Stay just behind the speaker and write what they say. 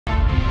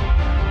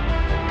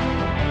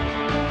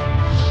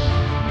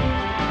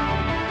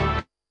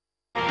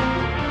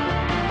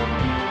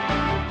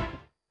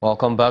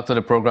Welcome back to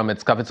the program.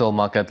 It's Capital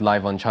Market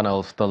live on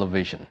Channels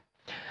Television.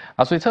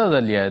 As we said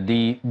earlier,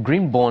 the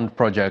Green Bond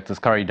project is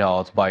carried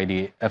out by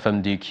the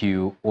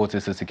FMDQ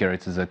OTC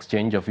Securities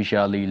Exchange,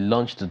 officially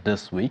launched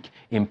this week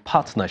in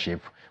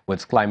partnership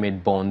with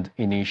Climate Bond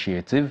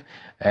Initiative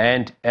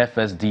and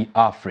FSD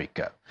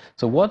Africa.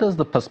 So what is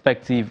the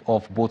perspective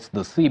of both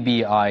the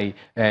CBI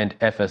and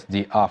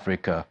FSD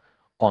Africa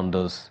on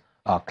this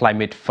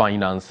climate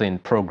financing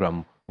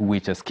program,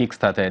 which has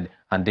kickstarted,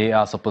 and they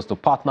are supposed to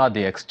partner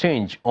the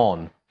exchange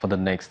on for the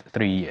next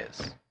 3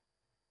 years?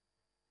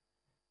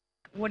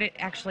 What it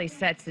actually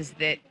sets is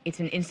that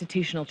it's an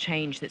institutional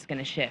change that's going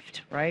to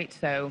shift, right?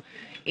 So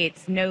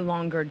it's no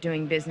longer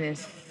doing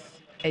business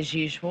as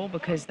usual,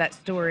 because that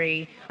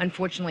story,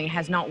 unfortunately,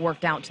 has not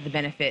worked out to the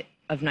benefit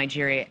of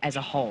Nigeria as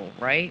a whole,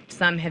 right?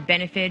 Some have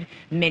benefited,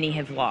 many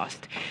have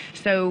lost.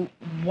 So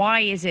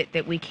why is it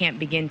that we can't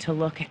begin to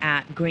look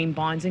at green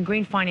bonds and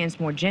green finance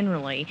more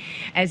generally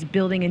as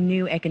building a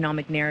new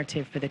economic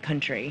narrative for the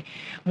country?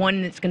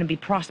 One that's going to be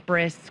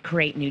prosperous,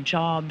 create new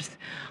jobs,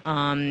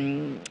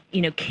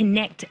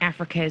 connect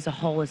Africa as a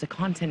whole, as a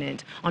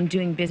continent, on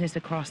doing business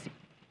across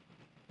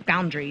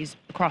boundaries,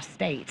 across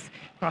states,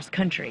 across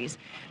countries,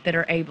 that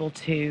are able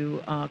to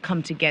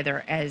come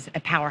together as a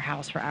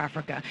powerhouse for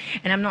Africa.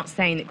 And I'm not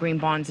saying that green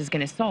bonds is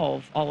going to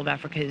solve all of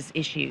Africa's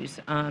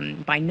issues,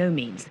 by no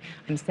means.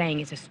 I'm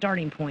saying it's a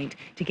starting point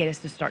to get us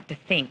to start to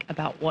think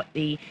about what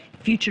the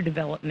future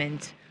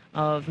development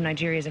of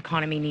Nigeria's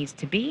economy needs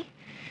to be,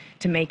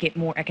 to make it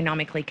more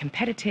economically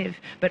competitive,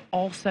 but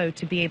also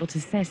to be able to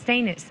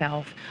sustain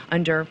itself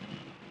under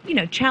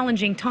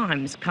challenging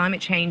times. Climate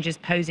change is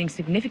posing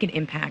significant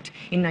impact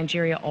in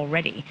Nigeria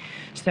already.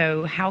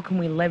 So how can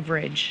we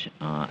leverage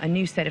a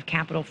new set of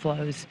capital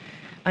flows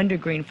under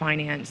green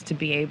finance to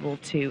be able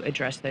to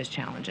address those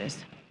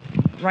challenges?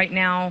 Right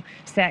now,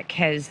 SEC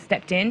has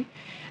stepped in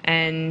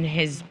and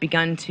has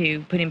begun to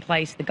put in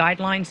place the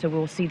guidelines, so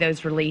we'll see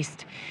those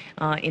released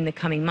in the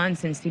coming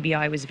months, and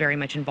CBI was very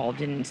much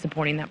involved in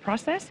supporting that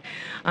process.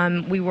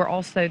 We were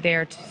also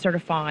there to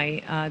certify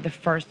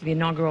the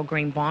inaugural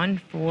green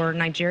bond for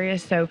Nigeria,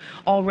 so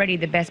already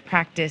the best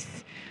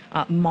practice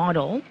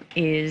model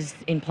is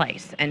in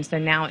place, and so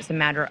now it's a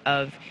matter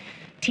of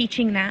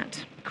teaching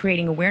that,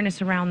 creating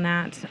awareness around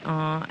that,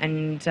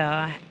 and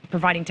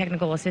providing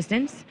technical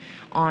assistance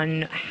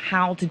on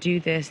how to do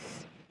this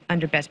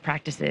under best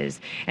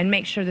practices, and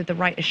make sure that the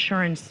right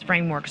assurance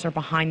frameworks are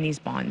behind these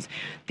bonds.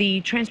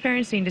 The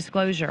transparency and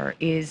disclosure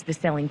is the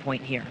selling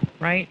point here,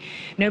 right?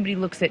 Nobody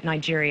looks at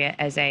Nigeria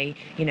as a,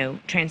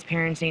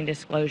 transparency and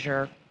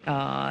disclosure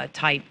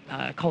type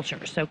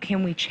culture. So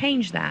can we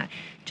change that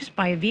just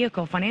by a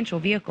financial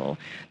vehicle,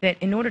 that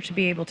in order to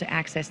be able to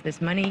access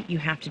this money, you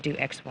have to do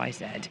X, Y,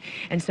 Z.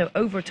 And so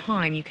over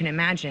time, you can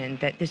imagine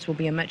that this will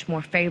be a much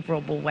more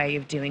favorable way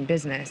of doing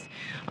business.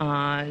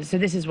 So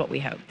this is what we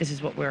hope. This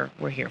is what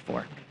we're here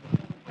for.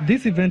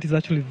 This event is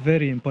actually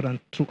very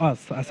important to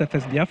us as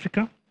FSD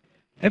Africa.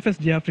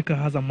 FSD Africa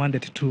has a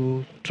mandate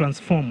to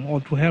transform,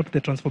 or to help the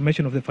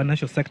transformation of the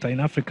financial sector in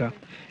Africa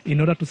in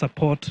order to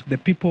support the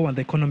people and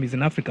the economies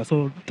in Africa,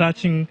 so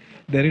touching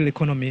the real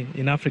economy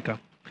in Africa.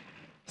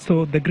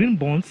 So the green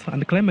bonds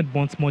and the climate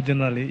bonds more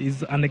generally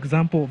is an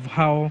example of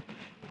how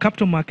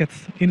capital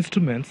markets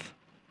instruments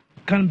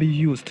can be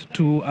used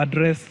to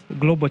address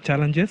global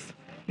challenges,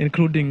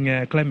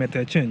 including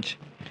climate change.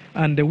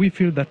 And we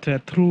feel that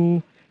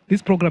through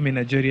this program in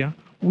Nigeria,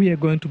 we are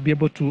going to be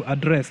able to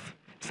address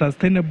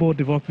sustainable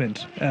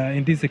development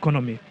in this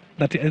economy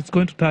that is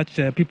going to touch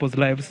people's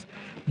lives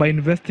by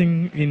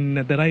investing in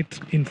the right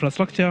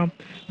infrastructure,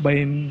 by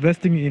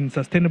investing in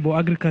sustainable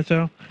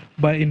agriculture,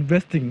 by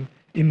investing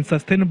in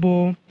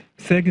sustainable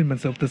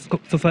segments of the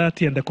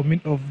society and the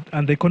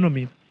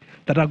economy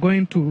that are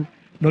going to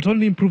not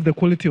only improve the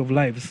quality of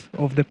lives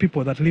of the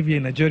people that live here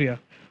in Nigeria,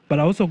 but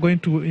are also going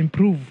to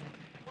improve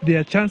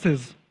their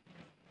chances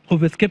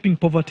of escaping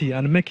poverty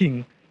and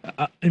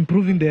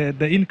improving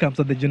the incomes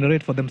that they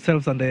generate for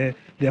themselves and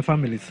their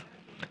families.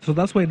 So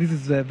that's why this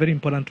is very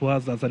important to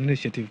us as an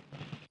initiative.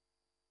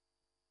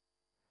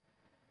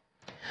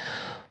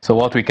 So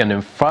what we can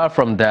infer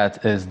from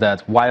that is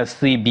that while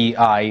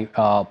CBI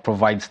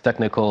provides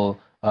technical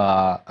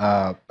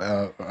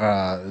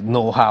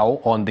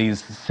know-how on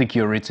this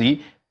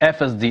security,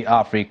 FSD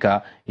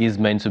Africa is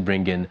meant to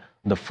bring in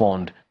the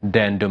fund,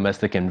 then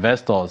domestic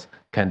investors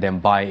can then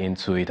buy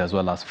into it, as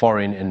well as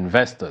foreign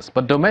investors.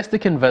 But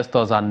domestic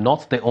investors are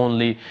not the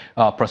only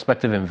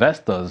prospective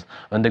investors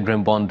in the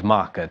green bond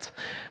market,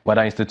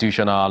 whether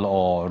institutional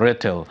or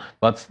retail.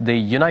 But the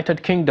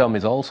United Kingdom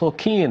is also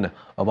keen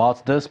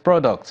about this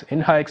product. In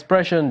her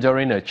expression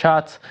during a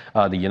chat,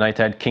 the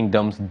United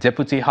Kingdom's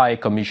Deputy High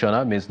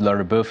Commissioner, Ms.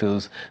 Laurie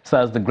Burfield,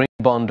 says the green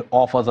bond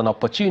offers an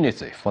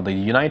opportunity for the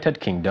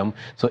United Kingdom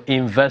to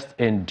invest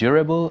in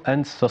durable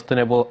and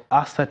sustainable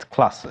asset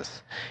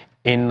classes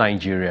in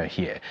Nigeria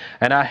here.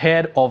 And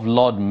ahead of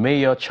Lord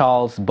Mayor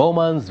Charles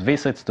Bowman's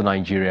visit to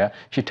Nigeria,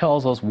 she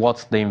tells us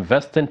what the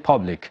investing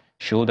public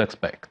should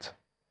expect.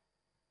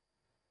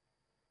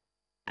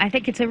 I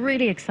think it's a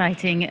really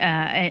exciting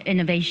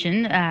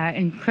innovation,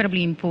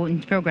 incredibly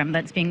important program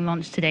that's being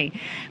launched today,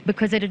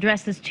 because it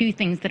addresses two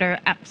things that are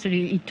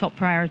absolutely top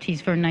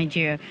priorities for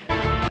Nigeria.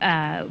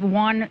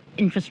 One,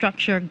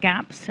 infrastructure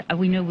gaps.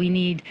 We know we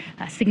need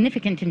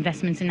significant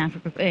investments in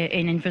Africa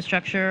in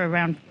infrastructure.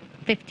 Around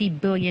 $50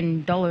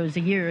 billion a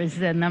year is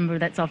the number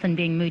that's often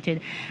being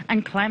mooted.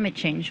 And climate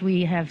change.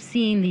 We have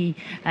seen the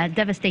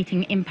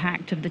devastating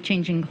impact of the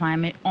changing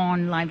climate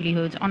on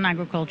livelihoods, on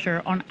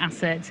agriculture, on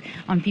assets,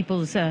 on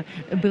people's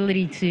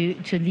ability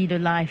to lead a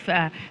life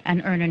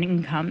and earn an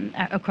income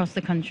across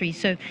the country.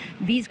 So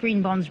these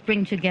green bonds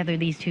bring together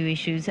these two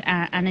issues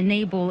and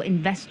enable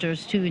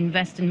investors to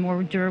invest in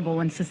more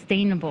durable and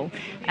sustainable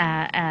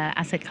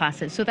asset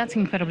classes. So that's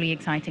incredibly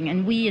exciting.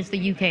 And we, as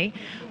the UK,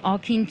 are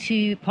keen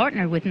to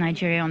partner with Nigeria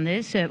on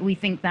this. We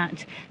think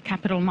that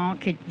capital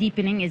market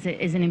deepening is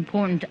an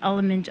important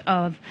element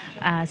of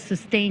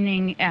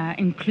sustaining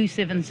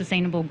inclusive and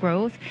sustainable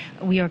growth.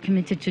 We are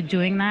committed to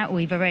doing that.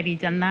 We've already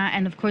done that.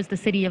 And of course, the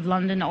City of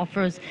London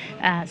offers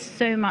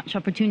so much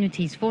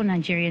opportunities for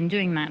Nigeria in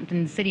doing that.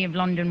 And the City of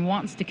London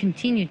wants to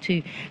continue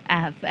to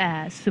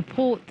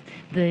support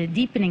the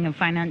deepening of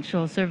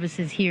financial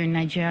services here in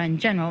Nigeria in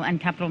general and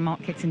capital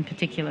markets in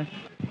particular.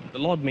 The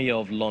Lord Mayor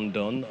of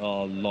London,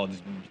 Lord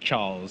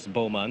Charles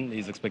Bowman,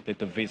 is expected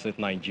to visit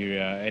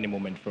Nigeria any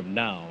moment from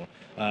now.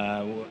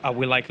 Are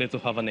we likely to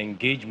have an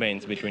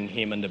engagement between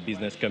him and the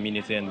business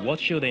community? And what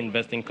should the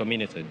investing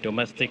community,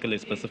 domestically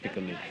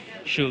specifically,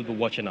 should be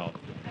watching out?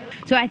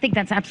 So I think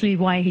that's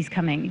absolutely why he's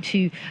coming,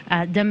 to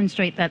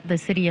demonstrate that the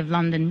City of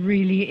London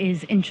really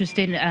is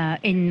interested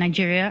in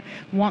Nigeria,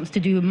 wants to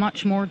do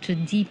much more to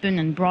deepen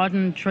and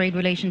broaden trade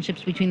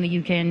relationships between the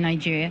UK and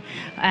Nigeria.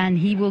 And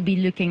he will be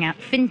looking at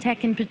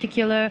fintech in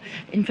particular,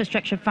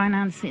 infrastructure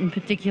finance in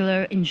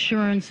particular,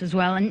 insurance as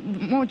well,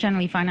 and more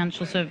generally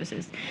financial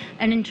services.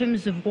 And in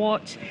terms of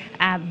what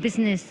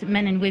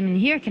businessmen and women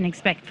here can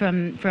expect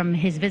from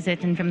his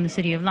visit and from the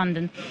City of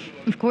London,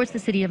 of course the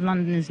City of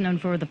London is known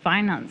for the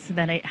finance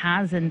that it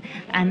has and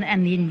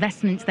the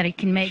investments that it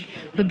can make.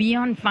 But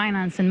beyond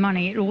finance and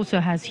money, it also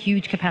has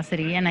huge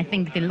capacity. And I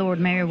think the Lord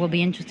Mayor will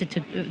be interested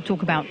to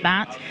talk about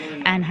that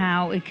and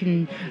how it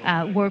can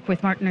work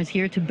with partners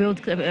here to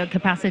build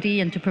capacity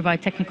and to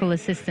provide technical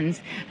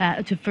assistance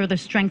to further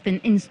strengthen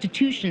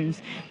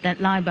institutions that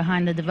lie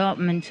behind the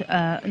development,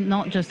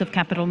 not just of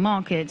capital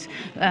markets,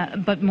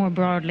 but more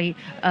broadly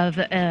of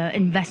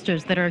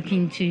investors that are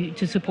keen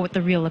to support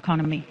the real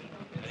economy.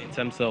 In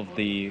terms of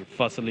the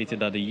facility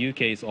that the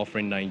UK is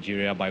offering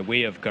Nigeria by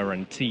way of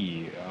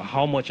guarantee,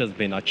 how much has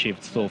been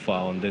achieved so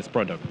far on this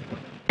product?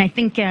 I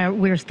think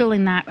we're still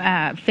in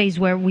that phase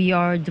where we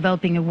are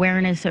developing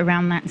awareness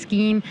around that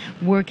scheme,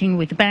 working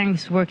with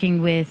banks,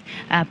 working with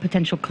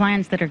potential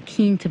clients that are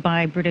keen to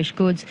buy British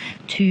goods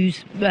to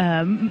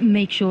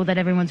make sure that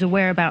everyone's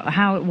aware about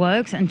how it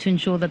works and to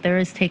ensure that there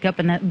is take-up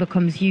and that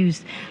becomes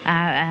used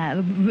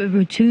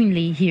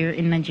routinely here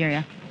in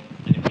Nigeria.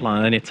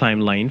 Any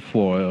timeline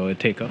for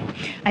take-up?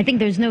 I think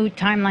there's no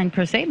timeline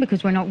per se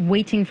because we're not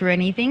waiting for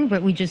anything,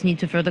 but we just need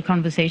to further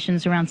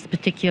conversations around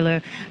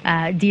particular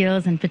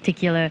deals and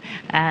particular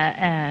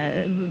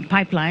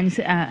pipelines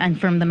and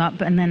firm them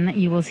up, and then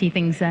you will see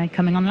things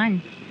coming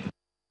online.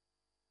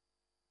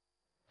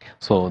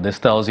 So this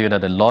tells you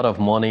that a lot of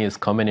money is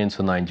coming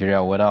into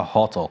Nigeria, whether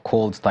hot or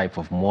cold type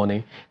of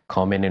money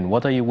coming in.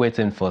 What are you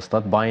waiting for?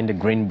 Start buying the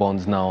green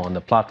bonds now on the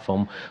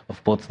platform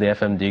of both the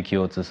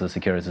FMDQ, OTC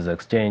Securities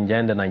Exchange,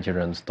 and the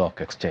Nigerian Stock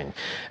Exchange.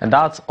 And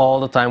that's all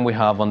the time we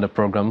have on the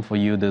program for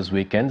you this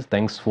weekend.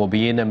 Thanks for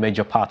being a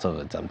major part of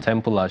it. I'm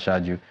Temple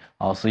Ashaju.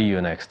 I'll see you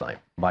next time.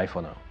 Bye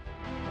for now.